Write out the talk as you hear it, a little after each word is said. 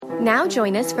Now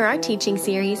join us for our teaching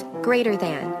series, Greater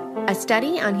Than, a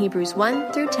study on Hebrews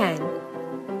 1 through 10.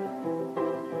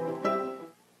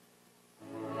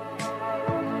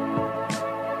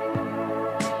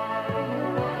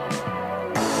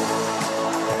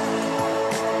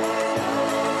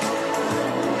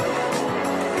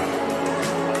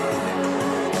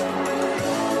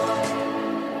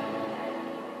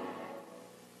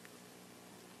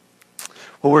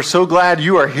 Well, we're so glad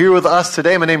you are here with us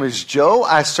today. My name is Joe.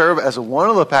 I serve as one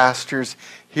of the pastors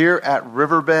here at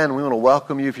Riverbend. We want to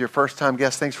welcome you if you're a first-time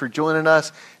guest. Thanks for joining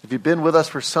us. If you've been with us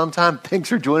for some time, thanks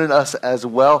for joining us as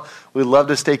well. We'd love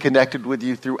to stay connected with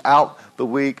you throughout the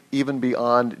week, even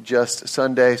beyond just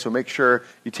Sunday. So make sure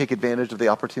you take advantage of the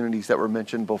opportunities that were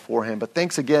mentioned beforehand. But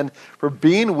thanks again for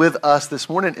being with us this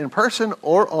morning in person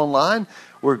or online.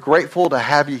 We're grateful to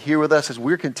have you here with us as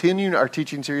we're continuing our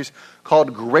teaching series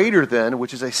called Greater Than,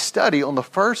 which is a study on the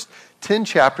first 10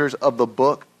 chapters of the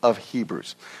book of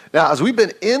Hebrews. Now, as we've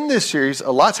been in this series,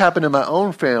 a lot's happened in my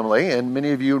own family, and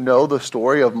many of you know the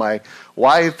story of my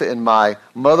wife and my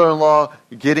mother-in-law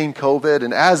getting COVID.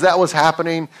 And as that was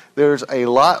happening, there's a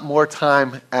lot more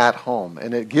time at home,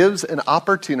 and it gives an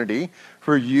opportunity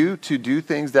for you to do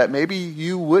things that maybe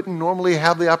you wouldn't normally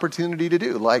have the opportunity to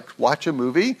do, like watch a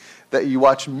movie that you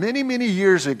watched many, many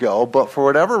years ago, but for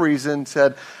whatever reason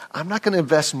said, I'm not going to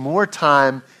invest more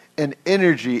time and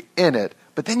energy in it.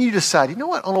 But then you decide, you know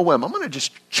what, on a whim, I'm going to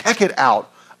just check it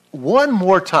out one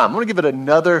more time. I'm going to give it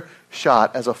another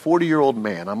shot as a 40-year-old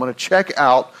man. I'm going to check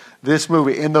out this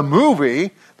movie. And the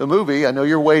movie, I know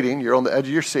you're waiting, you're on the edge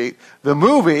of your seat. The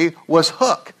movie was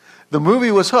Hook. The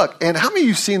movie was Hook. And how many of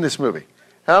you have seen this movie?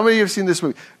 How many of you have seen this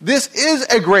movie? This is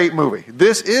a great movie.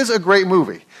 This is a great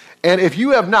movie. And if you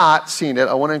have not seen it,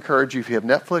 I want to encourage you, if you have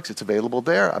Netflix, it's available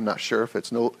there. I'm not sure if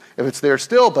it's there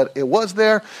still, but it was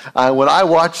there when I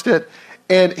watched it.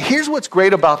 And here's what's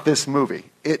great about this movie.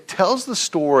 It tells the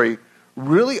story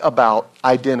really about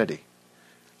identity.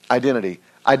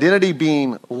 Identity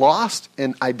being lost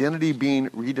and identity being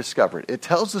rediscovered. It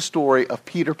tells the story of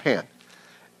Peter Pan.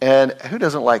 And who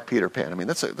doesn't like Peter Pan? I mean,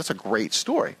 that's a great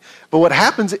story. But what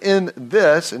happens in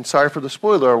this, and sorry for the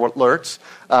spoiler alerts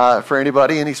for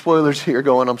anybody, any spoilers here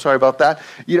going, I'm sorry about that.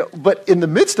 But in the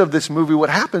midst of this movie, what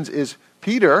happens is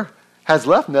Peter has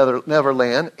left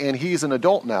Neverland, and he's an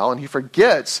adult now, and he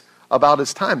forgets about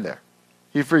his time there.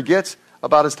 He forgets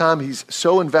about his time. He's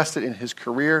so invested in his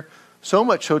career, so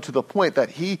much so to the point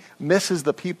that he misses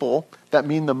the people that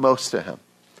mean the most to him.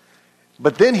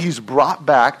 But then he's brought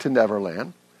back to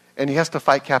Neverland, and he has to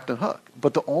fight Captain Hook.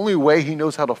 But the only way he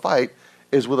knows how to fight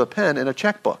is with a pen and a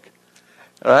checkbook.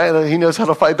 All right? And he knows how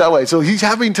to fight that way. So he's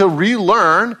having to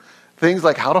relearn things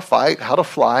like how to fight, how to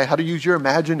fly, how to use your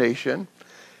imagination.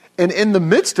 And in the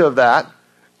midst of that,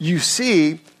 you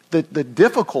see the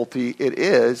difficulty it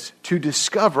is to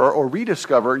discover or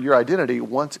rediscover your identity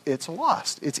once it's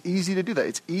lost. It's easy to do that.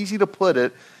 It's easy to put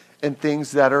it in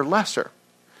things that are lesser.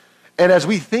 And as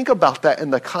we think about that in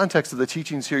the context of the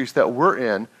teaching series that we're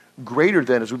in, Greater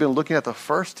Than, as we've been looking at the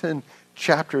first 10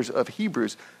 chapters of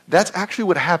Hebrews, that's actually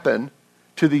what happened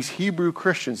to these Hebrew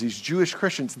Christians, these Jewish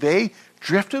Christians. They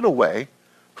drifted away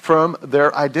from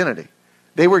their identity.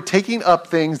 They were taking up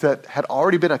things that had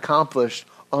already been accomplished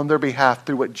on their behalf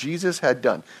through what Jesus had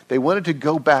done. They wanted to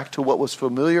go back to what was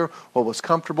familiar, what was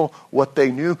comfortable, what they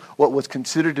knew, what was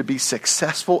considered to be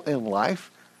successful in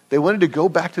life. They wanted to go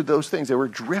back to those things. They were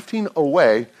drifting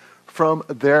away from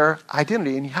their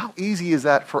identity. And how easy is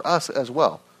that for us as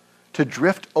well? To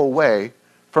drift away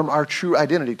from our true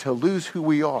identity, to lose who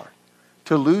we are.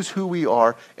 To lose who we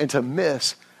are and to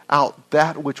miss out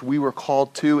that which we were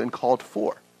called to and called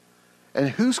for. And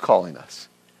who's calling us?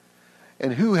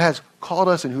 And who has called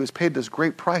us and who has paid this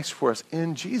great price for us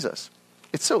in Jesus?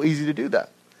 It's so easy to do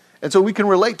that. And so we can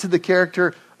relate to the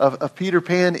character of Peter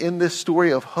Pan in this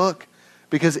story of Hook,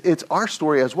 because it's our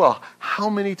story as well. How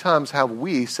many times have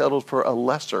we settled for a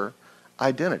lesser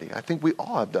identity? I think we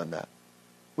all have done that.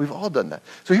 We've all done that.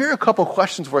 So here are a couple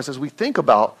questions for us as we think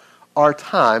about our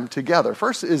time together.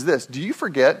 First is this: do you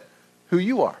forget who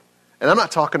you are? And I'm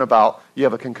not talking about you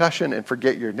have a concussion and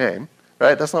forget your name,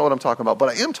 right? That's not what I'm talking about.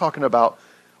 But I am talking about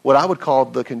what I would call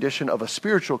the condition of a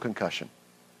spiritual concussion,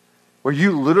 where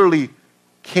you literally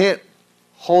can't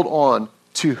hold on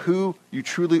to who you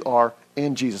truly are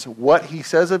in Jesus, what he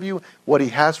says of you, what he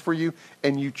has for you,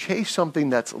 and you chase something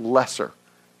that's lesser.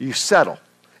 You settle,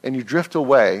 and you drift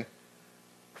away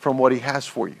from what he has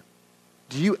for you.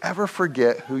 Do you ever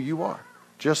forget who you are?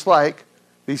 Just like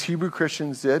these Hebrew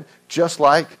Christians did, just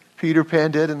like Peter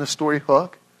Pan did in the story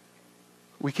Hook.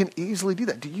 We can easily do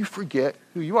that. Do you forget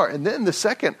who you are? And then the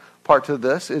second part to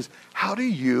this is, how do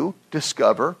you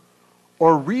discover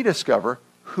or rediscover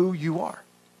who you are.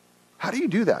 How do you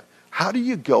do that? How do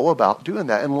you go about doing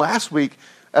that? And last week,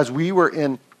 as we were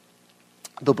in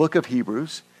the book of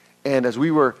Hebrews, and as we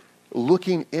were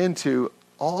looking into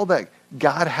all that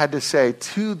God had to say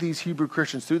to these Hebrew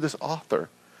Christians through this author,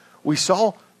 we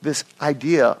saw this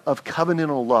idea of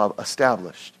covenantal love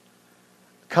established.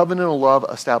 Covenantal love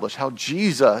established. How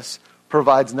Jesus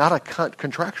provides not a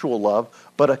contractual love,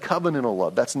 but a covenantal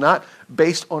love. That's not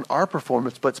based on our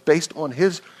performance, but it's based on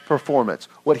his performance,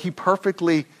 what he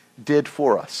perfectly did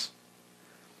for us.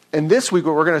 And this week,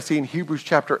 what we're going to see in Hebrews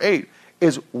chapter 8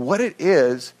 is what it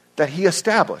is that he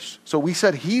established. So we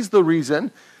said he's the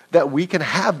reason that we can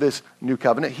have this new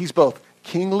covenant. He's both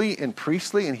kingly and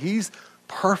priestly, and he's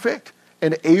perfect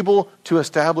and able to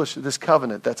establish this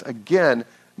covenant that's, again,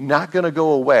 not going to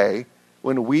go away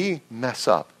when we mess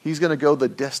up. He's going to go the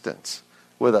distance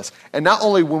with us. And not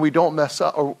only when we don't mess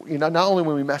up, or not only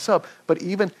when we mess up, but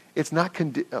even it's not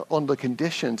on the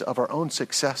conditions of our own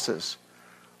successes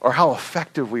or how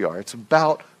effective we are. It's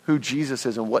about who Jesus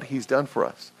is and what he's done for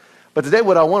us. But today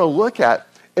what I want to look at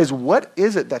is what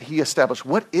is it that he established?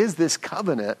 What is this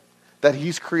covenant that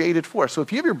he's created for us? So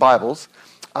if you have your Bibles,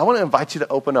 I want to invite you to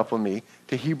open up with me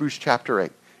to Hebrews chapter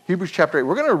 8. Hebrews chapter 8.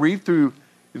 We're going to read through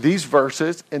these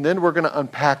verses, and then we're going to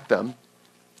unpack them.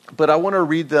 But I want to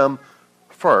read them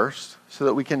first so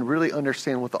that we can really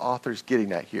understand what the author's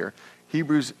getting at here.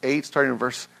 Hebrews 8, starting in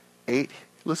verse 8.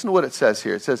 Listen to what it says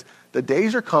here. It says, "The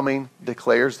days are coming,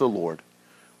 declares the Lord,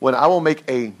 when I will make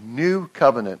a new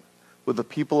covenant with the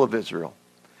people of Israel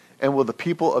and with the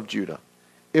people of Judah.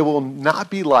 It will not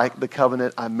be like the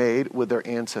covenant I made with their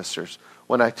ancestors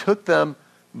when I took them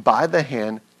by the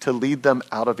hand to lead them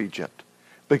out of Egypt,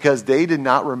 because they did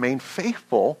not remain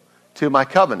faithful to my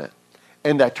covenant,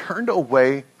 and I turned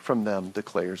away from them,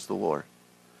 declares the Lord.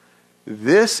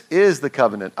 This is the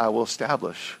covenant I will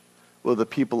establish with the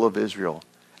people of Israel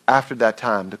after that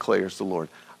time, declares the Lord.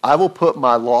 I will put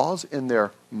my laws in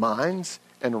their minds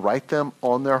and write them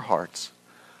on their hearts.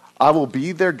 I will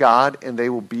be their God, and they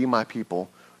will be my people.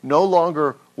 No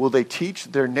longer will they teach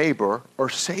their neighbor or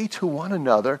say to one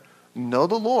another, 'Know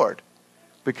the Lord,'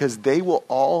 because they will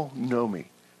all know me,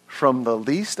 from the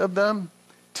least of them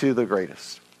to the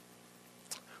greatest.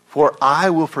 For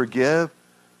I will forgive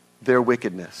their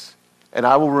wickedness, and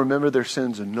I will remember their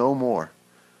sins no more.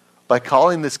 By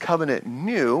calling this covenant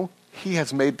new, he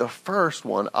has made the first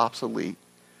one obsolete,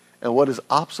 and what is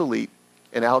obsolete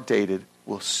and outdated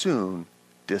will soon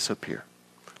disappear."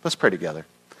 Let's pray together.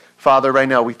 Father, right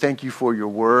now we thank you for your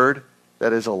word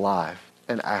that is alive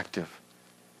and active,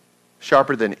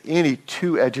 sharper than any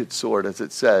two-edged sword, as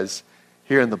it says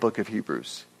here in the book of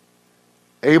Hebrews,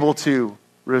 able to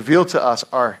reveal to us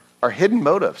our hidden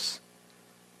motives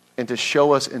and to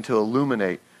show us and to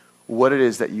illuminate what it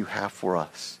is that you have for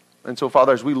us. And so,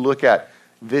 Father, as we look at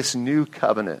this new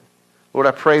covenant, Lord,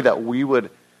 I pray that we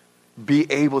would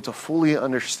be able to fully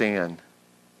understand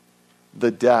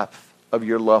the depth of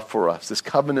your love for us, this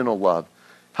covenantal love.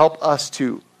 Help us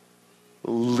to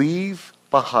leave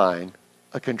behind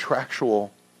a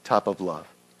contractual type of love.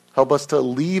 Help us to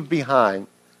leave behind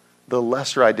the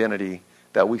lesser identity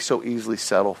that we so easily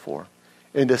settle for,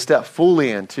 and to step fully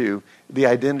into the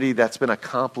identity that's been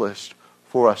accomplished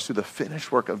for us through the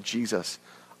finished work of Jesus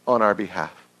on our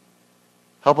behalf.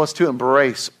 Help us to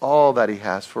embrace all that he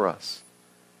has for us,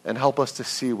 and help us to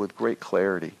see with great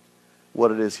clarity what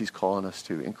it is he's calling us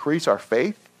to. Increase our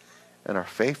faith and our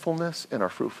faithfulness and our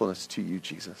fruitfulness to you,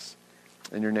 Jesus.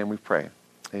 In your name we pray.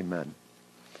 Amen.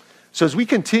 So as we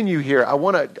continue here, I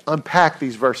want to unpack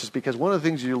these verses, because one of the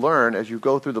things you learn as you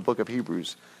go through the book of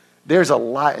Hebrews, there's a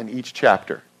lot in each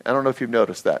chapter. I don't know if you've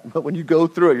noticed that, but when you go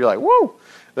through it, you're like, whoa,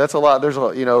 that's a lot. There's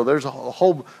a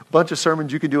whole bunch of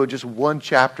sermons you can do in just one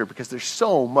chapter, because there's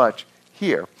so much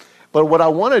here. But what I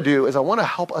want to do is I want to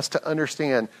help us to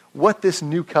understand what this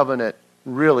new covenant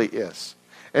really is.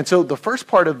 And so the first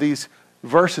part of these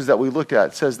verses that we looked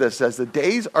at says this, says, "The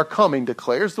days are coming,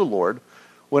 declares the Lord,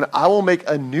 when I will make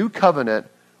a new covenant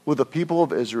with the people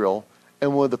of Israel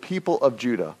and with the people of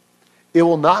Judah. It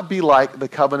will not be like the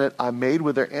covenant I made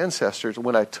with their ancestors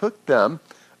when I took them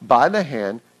by the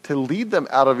hand to lead them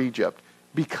out of Egypt,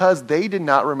 because they did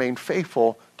not remain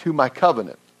faithful to my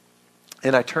covenant,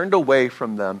 and I turned away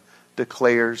from them,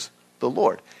 declares the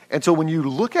Lord." And so when you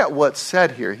look at what's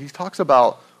said here, he talks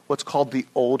about what's called the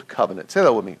Old Covenant. Say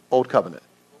that with me, Old Covenant.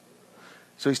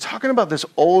 So he's talking about this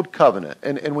Old Covenant.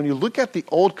 And when you look at the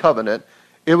Old Covenant,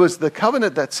 it was the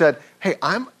covenant that said, hey,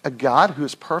 I'm a God who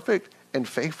is perfect and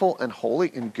faithful and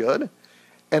holy and good,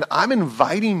 and I'm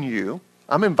inviting you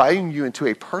into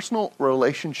a personal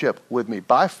relationship with me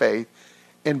by faith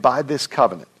and by this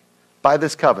covenant.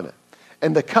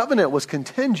 And the covenant was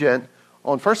contingent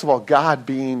on, first of all, God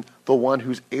being the one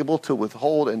who's able to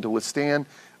withhold and to withstand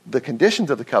the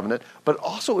conditions of the covenant, but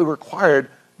also it required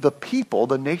the people,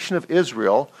 the nation of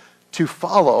Israel, to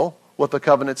follow what the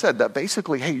covenant said. That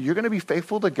basically, hey, you're going to be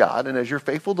faithful to God, and as you're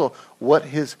faithful to what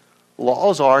his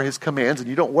laws are, his commands, and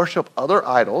you don't worship other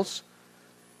idols,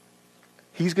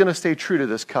 he's going to stay true to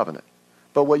this covenant.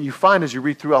 But what you find as you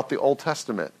read throughout the Old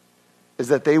Testament is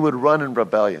that they would run in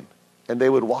rebellion, and they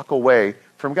would walk away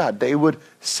from God. They would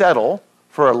settle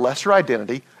for a lesser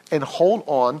identity and hold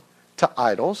on to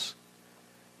idols.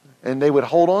 And they would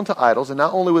hold on to idols. And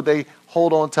not only would they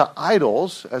hold on to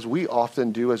idols, as we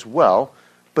often do as well,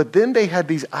 but then they had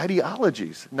these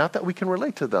ideologies. Not that we can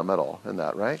relate to them at all in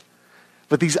that, right?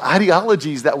 But these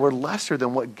ideologies that were lesser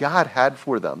than what God had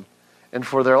for them and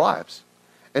for their lives.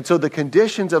 And so the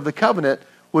conditions of the covenant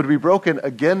would be broken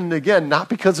again and again, not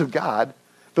because of God,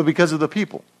 but because of the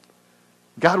people.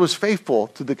 God was faithful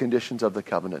to the conditions of the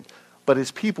covenant, but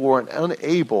his people were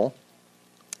unable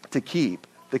to keep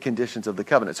the conditions of the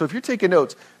covenant. So if you're taking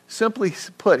notes, simply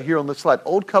put here on the slide,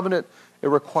 Old Covenant, it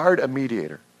required a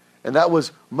mediator. And that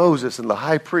was Moses and the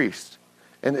high priest.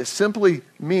 And it simply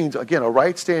means, again, a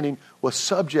right standing was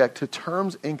subject to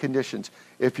terms and conditions.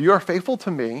 If you are faithful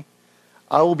to me,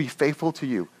 I will be faithful to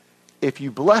you. If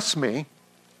you bless me,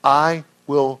 I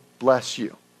will bless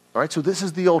you. All right, so this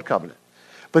is the Old Covenant.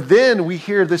 But then we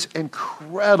hear this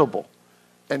incredible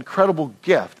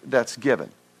gift that's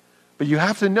given. But you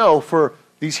have to know, for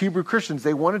these Hebrew Christians,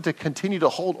 they wanted to continue to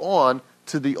hold on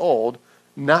to the old,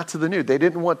 not to the new. They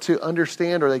didn't want to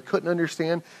understand, or they couldn't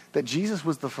understand, that Jesus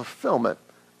was the fulfillment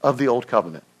of the Old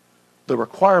Covenant. The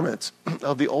requirements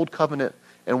of the Old Covenant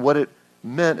and what it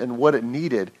meant and what it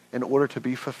needed in order to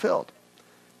be fulfilled.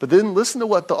 But then listen to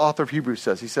what the author of Hebrews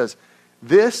says. He says,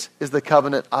 "This is the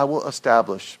covenant I will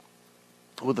establish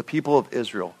with the people of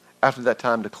Israel after that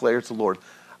time, declares the Lord.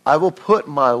 I will put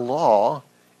my law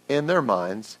in their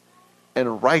minds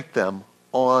and write them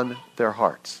on their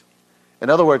hearts." In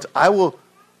other words, I will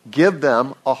give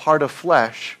them a heart of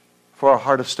flesh for a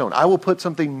heart of stone. I will put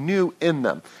something new in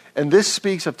them. And this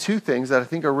speaks of two things that I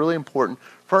think are really important.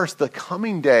 First, the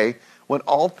coming day when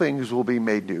all things will be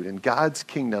made new and God's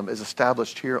kingdom is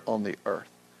established here on the earth.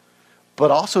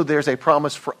 But also there's a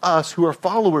promise for us who are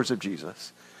followers of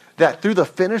Jesus, that through the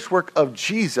finished work of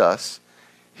Jesus,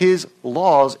 his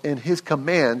laws and his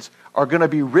commands are going to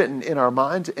be written in our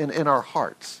minds and in our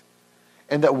hearts.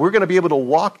 And that we're going to be able to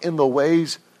walk in the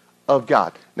ways of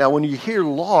God. Now, when you hear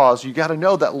laws, you got to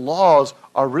know that laws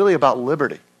are really about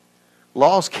liberty.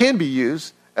 Laws can be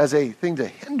used as a thing to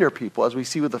hinder people, as we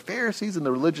see with the Pharisees and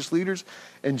the religious leaders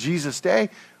in Jesus' day.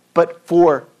 But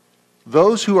for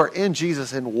those who are in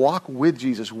Jesus and walk with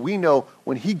Jesus, we know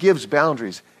when he gives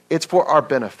boundaries, it's for our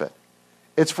benefit.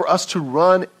 It's for us to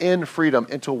run in freedom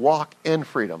and to walk in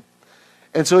freedom.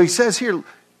 And so he says here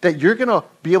that you're going to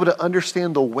be able to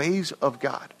understand the ways of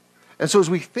God. And so as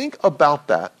we think about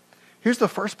that, here's the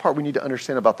first part we need to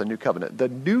understand about the new covenant. The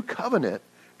new covenant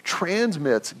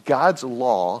transmits God's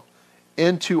law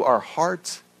into our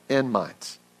hearts and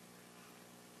minds.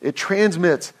 It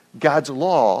transmits God's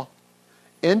law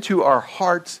into our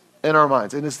hearts and our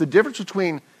minds. And it's the difference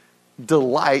between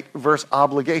delight versus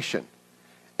obligation.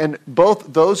 And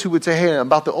both those who would say, hey,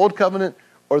 about the old covenant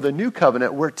or the new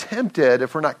covenant, we're tempted,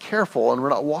 if we're not careful and we're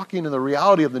not walking in the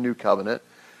reality of the new covenant,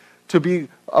 to be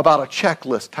about a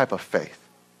checklist type of faith.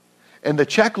 And the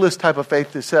checklist type of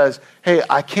faith that says, hey,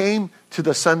 I came to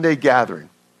the Sunday gathering.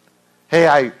 Hey,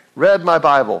 I read my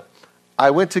Bible.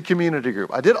 I went to community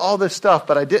group. I did all this stuff,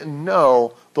 but I didn't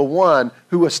know the one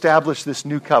who established this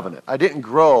new covenant. I didn't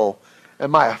grow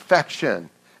in my affection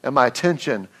and my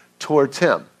attention towards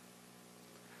him.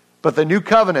 But the new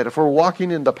covenant, if we're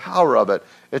walking in the power of it,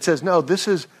 it says, no, this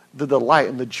is the delight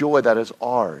and the joy that is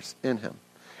ours in him.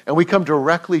 And we come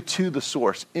directly to the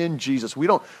source in Jesus. We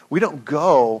don't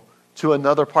go to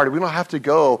another party. We don't have to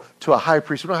go to a high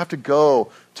priest. We don't have to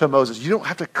go to Moses. You don't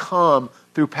have to come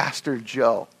through Pastor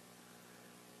Joe.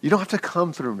 You don't have to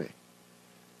come through me.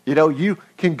 You know, you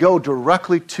can go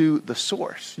directly to the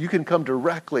source. You can come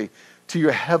directly to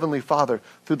your heavenly Father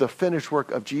through the finished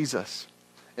work of Jesus.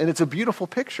 And it's a beautiful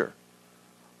picture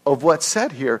of what's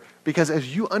said here, because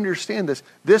as you understand this,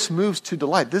 this moves to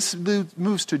delight. This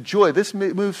moves to joy. This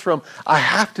moves from I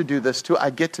have to do this to I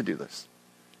get to do this.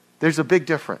 There's a big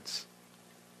difference.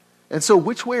 And so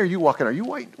which way are you walking? Are you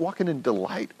walking in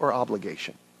delight or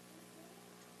obligation?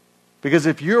 Because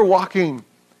if you're walking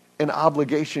in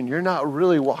obligation, you're not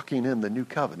really walking in the new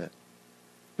covenant.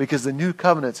 Because the new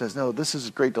covenant says, no, this is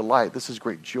great delight. This is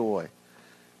great joy.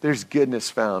 There's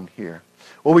goodness found here.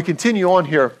 Well, we continue on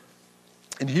here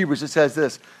in Hebrews. It says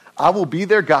this, I will be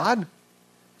their God,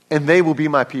 and they will be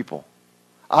my people.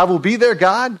 I will be their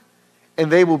God,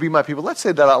 and they will be my people. Let's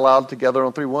say that out loud together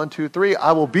on 3. 1, 2, 3.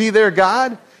 I will be their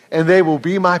God, and they will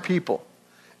be my people.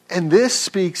 And this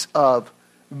speaks of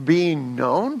being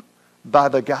known by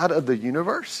the God of the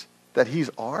universe, that he's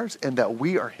ours and that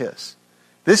we are his.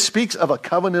 This speaks of a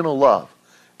covenantal love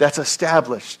that's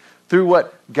established through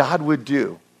what God would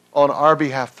do on our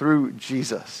behalf through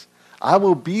Jesus. I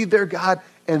will be their God,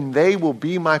 and they will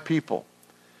be my people.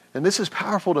 And this is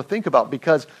powerful to think about,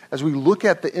 because as we look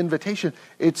at the invitation,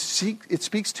 it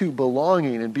speaks to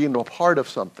belonging and being a part of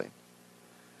something.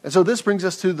 And so this brings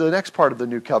us to the next part of the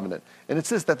new covenant. And it's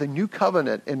this, that the new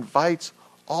covenant invites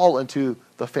all into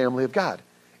the family of God.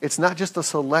 It's not just a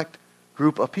select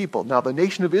group of people. Now, the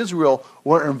nation of Israel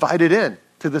were invited in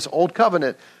to this old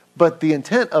covenant, but the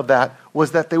intent of that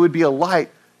was that they would be a light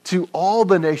to all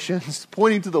the nations,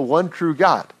 pointing to the one true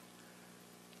God.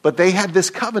 But they had this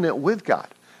covenant with God.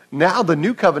 Now the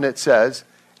new covenant says,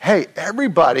 hey,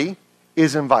 everybody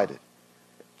is invited.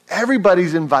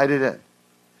 Everybody's invited in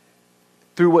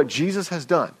through what Jesus has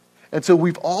done. And so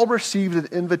we've all received an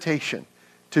invitation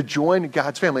to join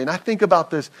God's family. And I think about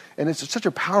this, and it's such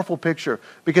a powerful picture,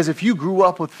 because if you grew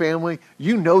up with family,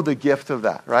 you know the gift of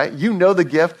that, right? You know the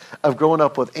gift of growing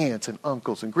up with aunts and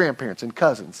uncles and grandparents and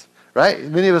cousins, right?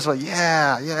 And many of us are like,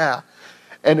 yeah.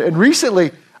 And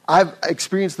recently, I've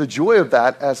experienced the joy of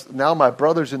that, as now my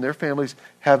brothers and their families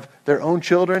have their own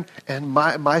children, and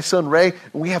my son Ray,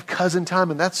 and we have cousin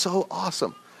time, and that's so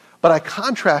awesome. But I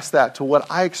contrast that to what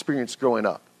I experienced growing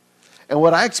up. And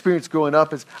what I experienced growing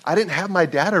up is I didn't have my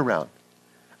dad around.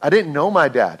 I didn't know my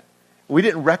dad. We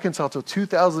didn't reconcile until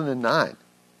 2009.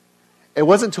 It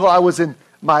wasn't until I was in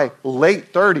my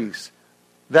late 30s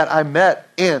that I met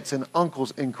aunts and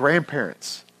uncles and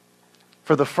grandparents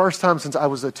for the first time since I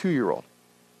was a 2-year-old.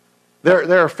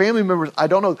 There are family members I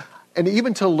don't know. And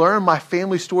even to learn my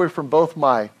family story from both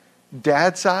my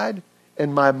dad's side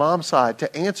and my mom's side,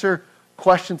 to answer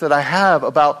questions that I have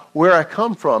about where I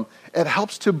come from, it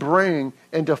helps to bring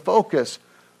and to focus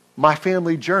my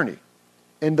family journey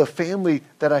and the family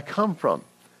that I come from.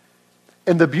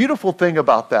 And the beautiful thing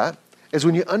about that is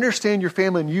when you understand your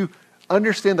family and you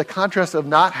understand the contrast of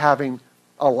not having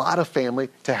a lot of family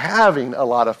to having a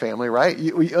lot of family, right?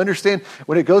 You understand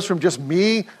when it goes from just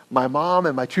me, my mom,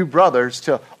 and my 2 brothers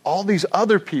to all these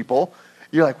other people,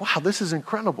 you're like, wow, this is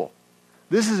incredible.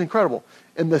 This is incredible.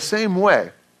 In the same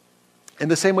way,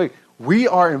 we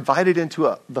are invited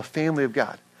into the family of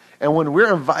God. And when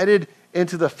we're invited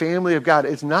into the family of God,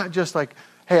 it's not just like,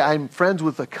 hey, I'm friends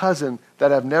with a cousin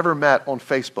that I've never met on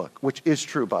Facebook, which is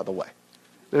true, by the way.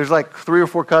 There's like 3 or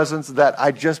 4 cousins that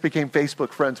I just became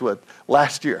Facebook friends with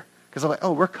last year. Because I'm like,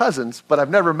 oh, we're cousins, but I've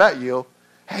never met you.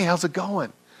 Hey, how's it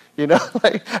going?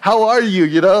 Like, how are you?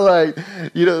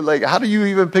 Like, how do you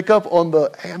even pick up on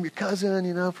the, hey, I'm your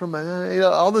cousin, from my,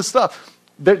 all this stuff.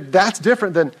 That's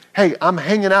different than, hey, I'm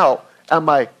hanging out at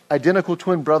my identical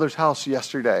twin brother's house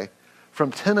yesterday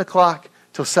from 10 o'clock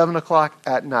till 7 o'clock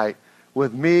at night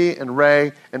with me and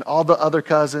Ray and all the other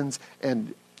cousins,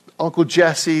 and Uncle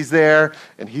Jesse's there,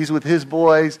 and he's with his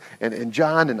boys, and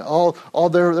John and all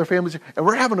their families. And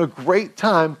we're having a great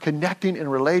time connecting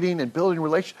and relating and building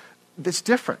relationships. That's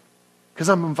different because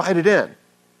I'm invited in.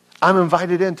 I'm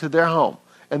invited into their home,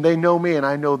 and they know me and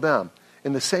I know them.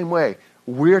 In the same way,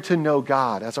 we're to know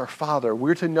God as our Father.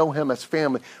 We're to know him as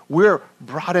family. We're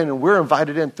brought in and we're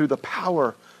invited in through the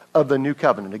power of the new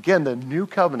covenant. Again, the new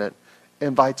covenant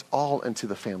invites all into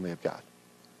the family of God.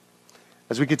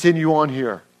 As we continue on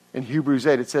here, in Hebrews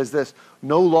 8, it says this,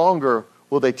 no longer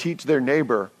will they teach their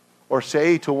neighbor or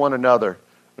say to one another,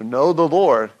 know the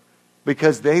Lord,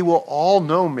 because they will all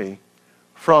know me,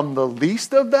 from the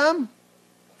least of them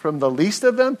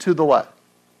to the what?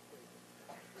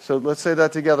 So let's say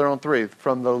that together on 3.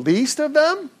 From the least of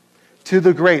them to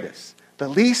the greatest. The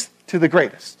least to the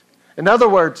greatest. In other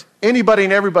words, anybody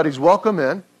and everybody's welcome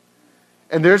in,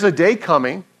 and there's a day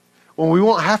coming when we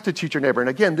won't have to teach our neighbor. And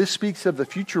again, this speaks of the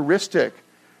futuristic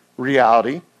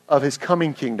reality of his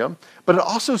coming kingdom, but it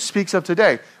also speaks of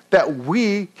today, that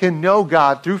we can know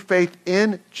God through faith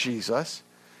in Jesus.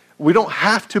 We don't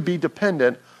have to be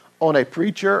dependent on a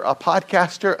preacher, a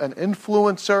podcaster, an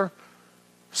influencer,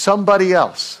 somebody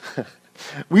else.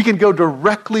 We can go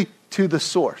directly to the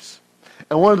source.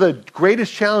 And one of the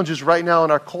greatest challenges right now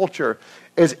in our culture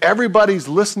is everybody's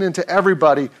listening to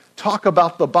everybody talk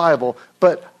about the Bible,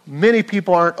 but many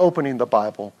people aren't opening the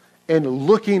Bible and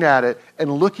looking at it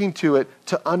and looking to it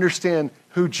to understand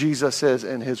who Jesus is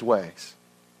and his ways.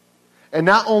 And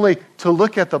not only to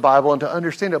look at the Bible and to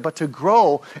understand it, but to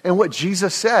grow in what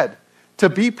Jesus said, to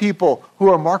be people who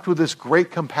are marked with this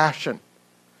great compassion.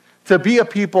 to be a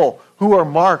people who are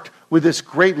marked with this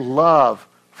great love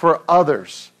for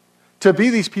others, to be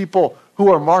these people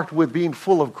who are marked with being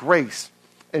full of grace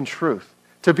and truth,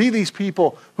 to be these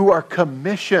people who are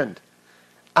commissioned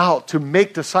out to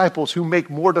make disciples who make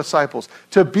more disciples,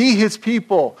 to be his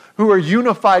people who are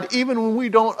unified even when we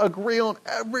don't agree on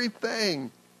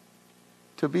everything,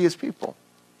 to be his people.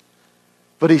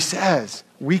 But he says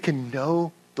we can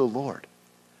know the Lord.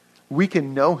 We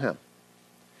can know him.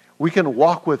 We can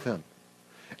walk with him.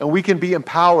 And we can be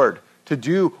empowered to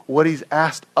do what he's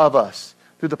asked of us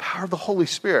through the power of the Holy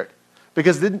Spirit.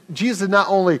 Because Jesus did not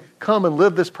only come and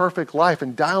live this perfect life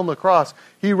and die on the cross,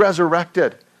 he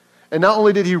resurrected. And not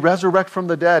only did he resurrect from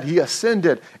the dead, he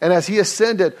ascended. And as he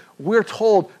ascended, we're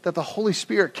told that the Holy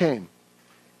Spirit came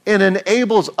and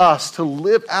enables us to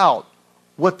live out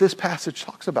what this passage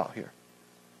talks about here.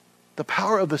 The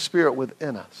power of the Spirit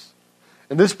within us.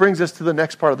 And this brings us to the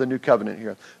next part of the new covenant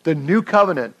here. The new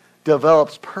covenant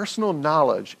develops personal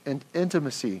knowledge and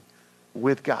intimacy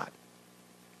with God.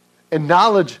 And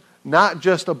knowledge, not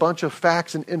just a bunch of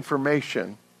facts and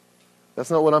information. That's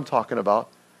not what I'm talking about.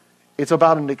 It's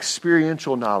about an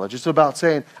experiential knowledge. It's about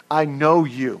saying, I know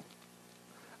you.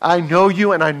 I know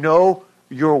you and I know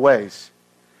your ways.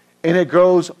 And it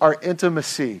grows our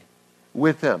intimacy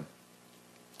with him.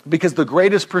 Because the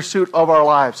greatest pursuit of our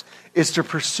lives is to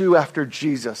pursue after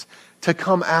Jesus, to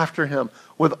come after him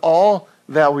with all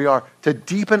that we are, to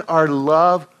deepen our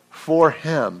love for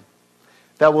him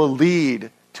that will lead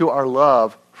to our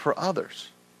love for others.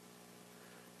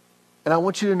 And I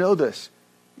want you to know this.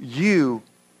 You,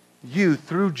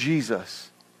 through Jesus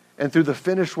and through the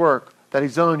finished work that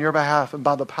he's done on your behalf and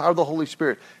by the power of the Holy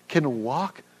Spirit, can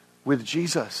walk with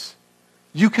Jesus.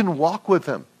 You can walk with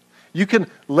him. You can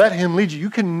let him lead you. You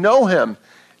can know him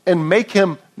and make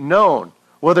him known.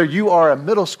 Whether you are a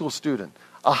middle school student,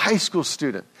 a high school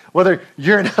student, whether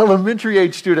you're an elementary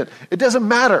age student, it doesn't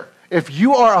matter. If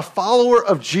you are a follower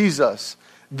of Jesus,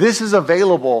 this is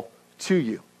available to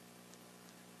you.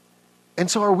 And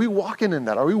so are we walking in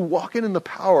that? Are we walking in the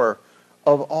power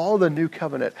of all the new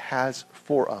covenant has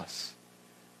for us?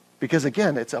 Because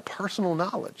again, it's a personal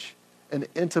knowledge and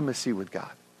intimacy with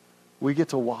God. We get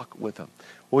to walk with him.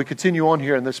 Well, we continue on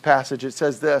here in this passage. It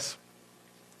says this,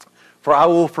 for I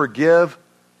will forgive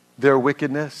their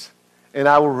wickedness, and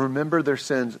I will remember their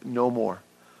sins no more.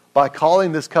 By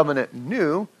calling this covenant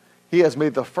new, he has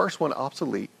made the first one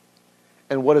obsolete,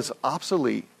 and what is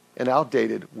obsolete and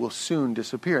outdated will soon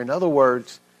disappear. In other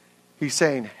words, he's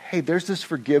saying, hey, there's this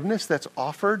forgiveness that's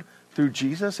offered through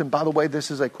Jesus. And by the way,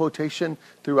 this is a quotation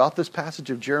throughout this passage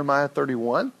of Jeremiah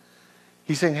 31.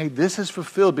 He's saying, hey, this is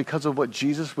fulfilled because of what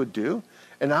Jesus would do.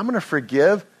 And I'm going to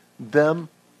forgive them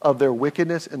of their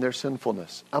wickedness and their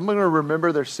sinfulness. I'm going to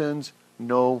remember their sins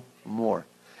no more.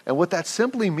 And what that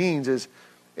simply means is,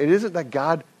 it isn't that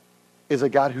God is a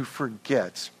God who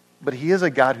forgets, but he is a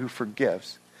God who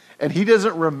forgives. And he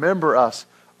doesn't remember us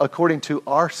according to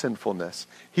our sinfulness.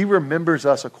 He remembers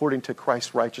us according to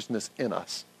Christ's righteousness in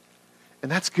us.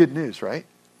 And that's good news, right?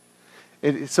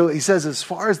 So he says, as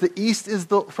far as the east is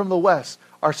from the west,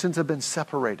 our sins have been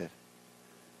separated.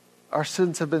 Our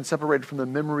sins have been separated from the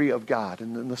memory of God.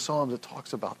 And in the Psalms, it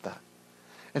talks about that.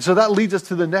 And so that leads us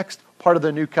to the next part of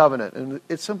the new covenant. And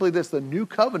it's simply this. The new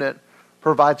covenant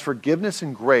provides forgiveness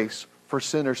and grace for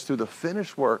sinners through the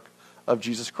finished work of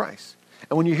Jesus Christ.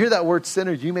 And when you hear that word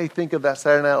sinners, you may think of that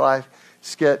Saturday Night Live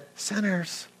skit,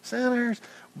 sinners.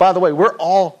 By the way, we're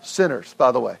all sinners,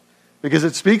 by the way, because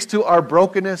it speaks to our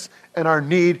brokenness and our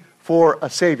need for a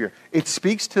Savior. It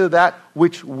speaks to that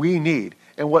which we need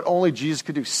and what only Jesus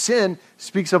could do. Sin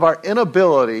speaks of our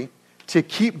inability to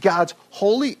keep God's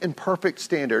holy and perfect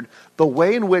standard, the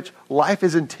way in which life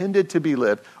is intended to be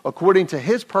lived, according to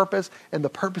his purpose and the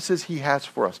purposes he has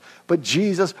for us. But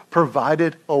Jesus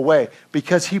provided a way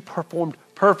because he performed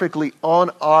perfectly on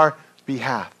our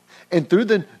behalf. And through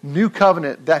the new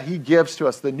covenant that he gives to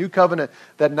us, the new covenant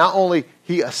that not only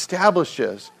he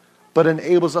establishes, but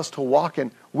enables us to walk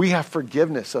in, we have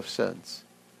forgiveness of sins.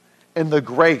 And the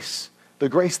grace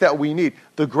that we need,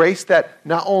 the grace that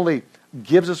not only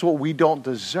gives us what we don't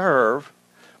deserve,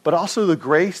 but also the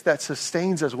grace that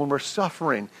sustains us when we're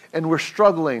suffering and we're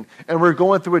struggling and we're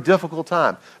going through a difficult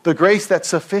time. The grace that's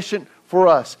sufficient for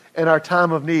us in our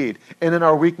time of need and in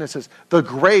our weaknesses. The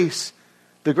grace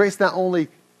not only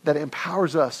that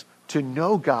empowers us to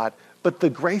know God, but the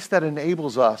grace that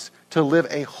enables us to live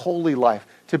a holy life,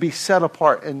 to be set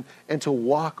apart and to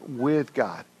walk with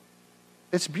God.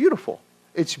 It's beautiful.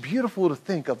 It's beautiful to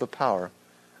think of the power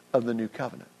of the new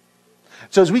covenant.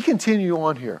 So as we continue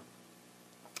on here,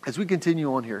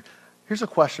 here's a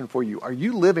question for you. Are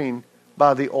you living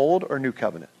by the old or new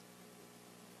covenant?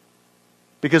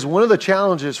 Because one of the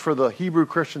challenges for the Hebrew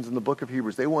Christians in the book of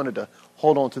Hebrews, they wanted to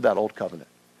hold on to that old covenant.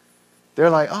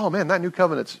 They're like, oh man, that new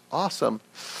covenant's awesome,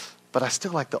 but I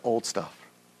still like the old stuff,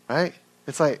 right?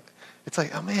 It's like,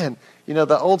 oh man,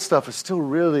 the old stuff is still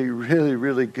really, really,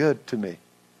 really good to me.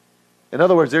 In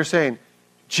other words, they're saying,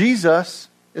 Jesus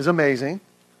is amazing.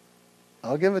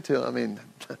 I'll give it to him. I mean,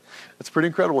 that's pretty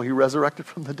incredible. He resurrected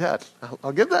from the dead.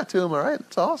 I'll give that to him, all right?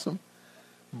 That's awesome.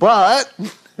 But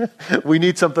we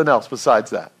need something else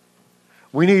besides that.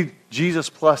 We need Jesus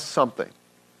plus something.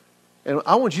 And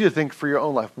I want you to think for your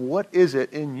own life, what is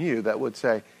it in you that would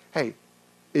say, hey,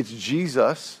 it's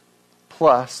Jesus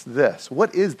plus this?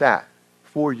 What is that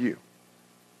for you?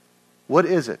 What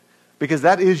is it? Because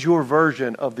that is your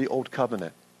version of the old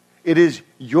covenant. It is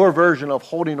your version of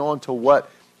holding on to what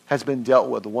has been dealt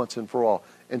with once and for all,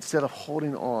 instead of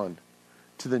holding on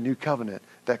to the new covenant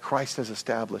that Christ has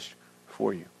established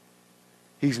for you.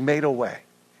 He's made a way.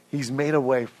 He's made a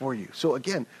way for you. So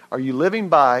again, are you living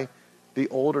by the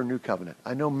old or new covenant?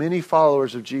 I know many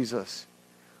followers of Jesus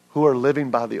who are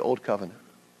living by the old covenant.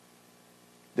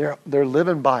 They're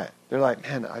living by it. They're like,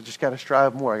 man, I just got to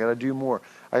strive more. I got to do more.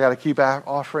 I got to keep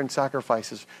offering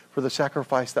sacrifices for the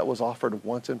sacrifice that was offered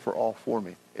once and for all for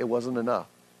me. It wasn't enough.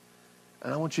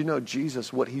 And I want you to know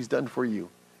Jesus, what he's done for you,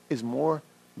 is more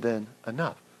than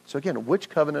enough. So again, which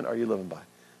covenant are you living by?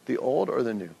 The old or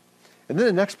the new? And then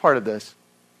the next part of this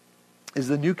is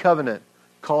the new covenant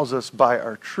calls us by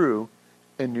our true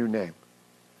and new name.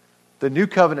 The new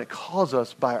covenant calls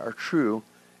us by our true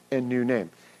and new name.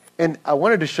 And I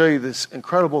wanted to show you this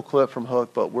incredible clip from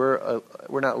Hook, but we're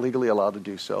not legally allowed to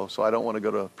do so. So I don't want to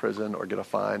go to prison or get a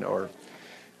fine or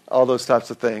all those types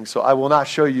of things. So I will not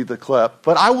show you the clip,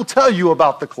 but I will tell you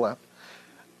about the clip.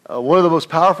 One of the most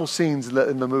powerful scenes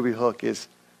in the movie Hook is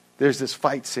there's this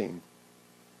fight scene.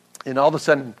 And all of a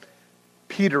sudden,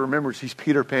 Peter remembers he's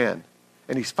Peter Pan.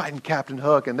 And he's fighting Captain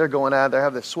Hook, and they're going at it. They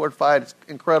have this sword fight. It's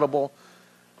incredible.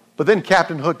 But then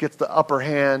Captain Hook gets the upper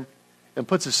hand and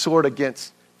puts his sword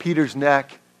against Peter's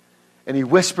neck, and he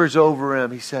whispers over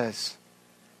him. He says,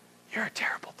 "You're a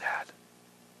terrible dad.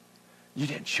 You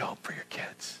didn't show up for your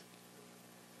kids.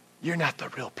 You're not the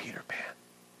real Peter Pan.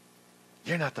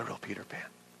 You're not the real Peter Pan."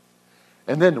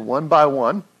 And then one by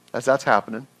one, as that's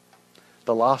happening,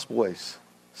 the Lost Boys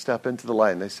step into the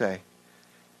light and they say,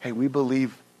 "Hey, we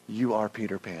believe you are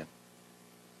Peter Pan.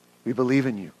 We believe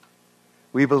in you.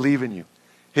 We believe in you."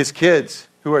 His kids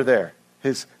who are there,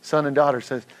 his son and daughter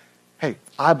says, "Hey,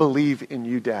 I believe in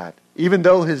you, Dad." Even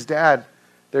though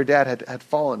their dad had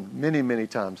fallen many, many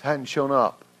times, hadn't shown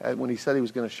up when he said he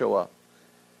was going to show up.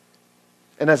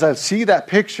 And as I see that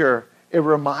picture, it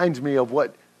reminds me of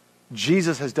what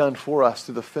Jesus has done for us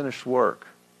through the finished work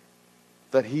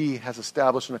that he has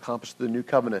established and accomplished through the new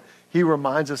covenant. He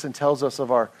reminds us and tells us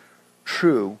of our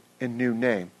true and new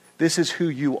name. This is who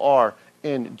you are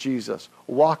in Jesus.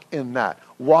 Walk in that.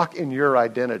 Walk in your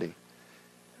identity.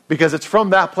 Because it's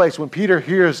from that place when Peter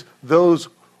hears those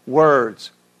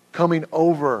words coming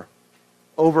over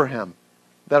him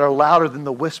that are louder than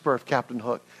the whisper of Captain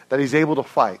Hook, that he's able to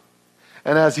fight.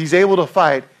 And as he's able to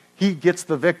fight, he gets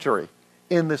the victory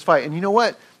in this fight. And you know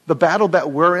what? The battle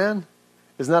that we're in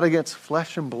is not against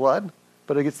flesh and blood,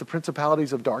 but against the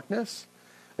principalities of darkness,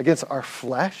 against our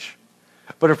flesh.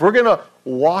 But if we're going to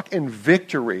walk in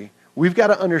victory, we've got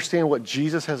to understand what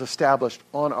Jesus has established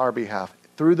on our behalf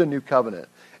through the new covenant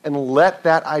and let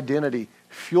that identity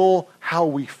fuel how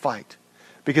we fight.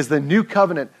 Because the new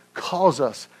covenant calls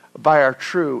us by our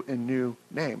true and new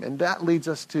name. And that leads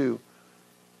us to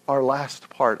our last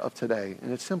part of today.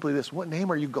 And it's simply this: what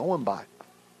name are you going by?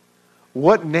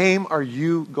 What name are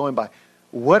you going by?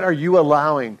 What are you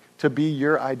allowing to be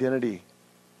your identity?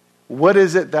 What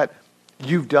is it that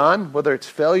you've done, whether it's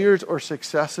failures or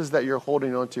successes that you're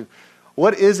holding on to?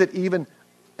 What is it, even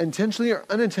intentionally or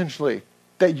unintentionally,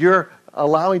 that you're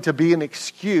allowing to be an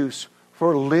excuse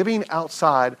for living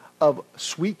outside of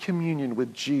sweet communion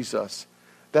with Jesus,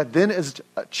 that then is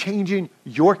changing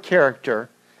your character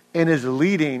and is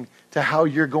leading to how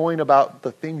you're going about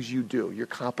the things you do, your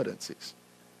competencies?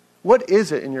 What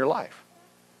is it in your life?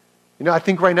 You know, I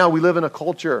think right now we live in a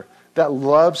culture that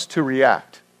loves to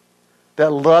react.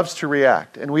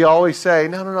 And we always say,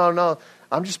 no,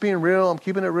 I'm just being real. I'm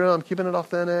keeping it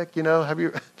authentic. You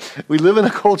know, we live in a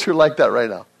culture like that right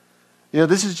now. You know,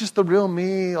 this is just the real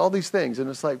me, all these things. And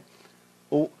it's like,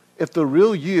 well, if the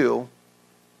real you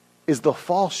is the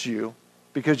false you,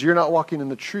 because you're not walking in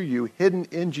the true you, hidden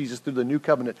in Jesus through the new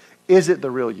covenant, is it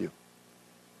the real you?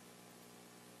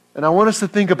 And I want us to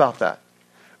think about that.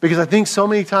 Because I think so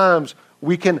many times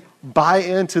we can buy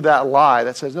into that lie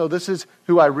that says, no, this is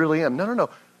who I really am. No.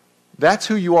 That's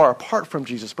who you are apart from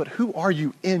Jesus, but who are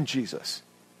you in Jesus?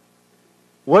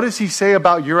 What does he say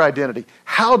about your identity?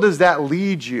 How does that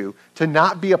lead you to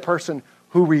not be a person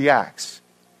who reacts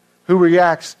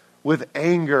with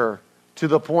anger to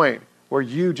the point where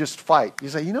you just fight? You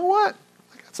say, you know what?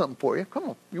 I got something for you. Come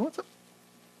on. You want something?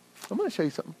 I'm going to show you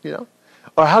something, you know?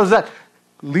 Or how does that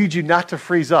lead you not to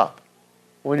freeze up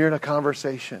when you're in a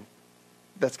conversation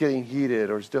that's getting heated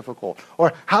or is difficult?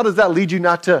 Or how does that lead you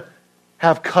not to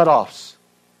have cutoffs?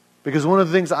 Because one of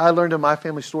the things I learned in my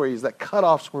family story is that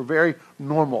cutoffs were very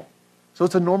normal. So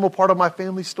it's a normal part of my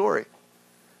family story.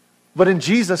 But in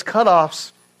Jesus,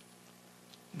 cutoffs,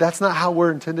 that's not how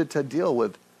we're intended to deal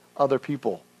with other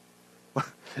people.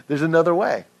 There's another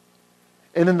way.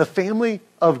 And in the family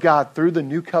of God, through the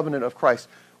new covenant of Christ,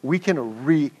 we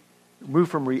can move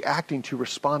from reacting to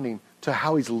responding to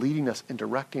how he's leading us and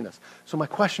directing us. So my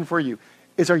question for you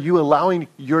is, are you allowing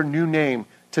your new name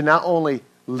to not only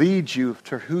lead you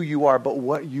to who you are, but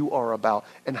what you are about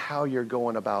and how you're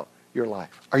going about your life?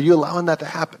 Are you allowing that to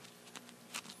happen?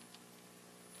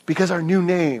 Because our new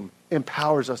name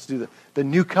empowers us to do that. The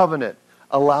new covenant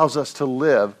allows us to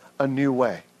live a new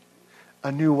way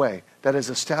that is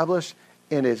established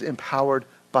and is empowered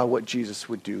by what Jesus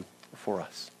would do for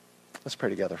us. Let's pray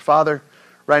together. Father,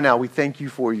 right now we thank you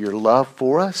for your love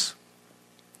for us.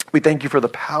 We thank you for the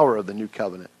power of the new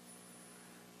covenant.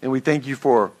 And we thank you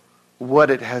for what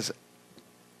it has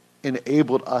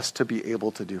enabled us to be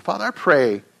able to do. Father, I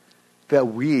pray that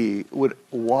we would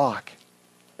walk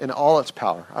in all its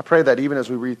power. I pray that even as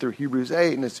we read through Hebrews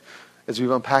 8 and as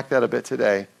we've unpacked that a bit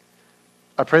today,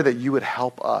 I pray that you would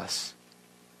help us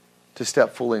to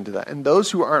step fully into that. And those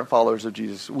who aren't followers of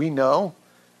Jesus, we know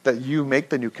that you make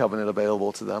the new covenant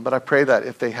available to them. But I pray that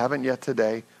if they haven't yet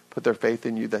today put their faith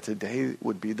in you, that today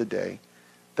would be the day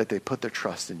that they put their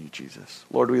trust in you, Jesus.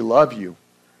 Lord, we love you.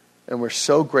 And we're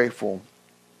so grateful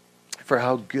for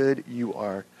how good you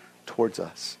are towards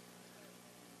us.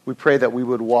 We pray that we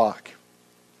would walk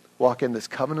in this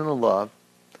covenant of love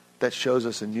that shows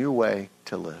us a new way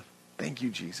to live. Thank you,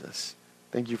 Jesus.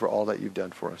 Thank you for all that you've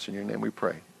done for us. In your name we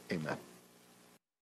pray. Amen.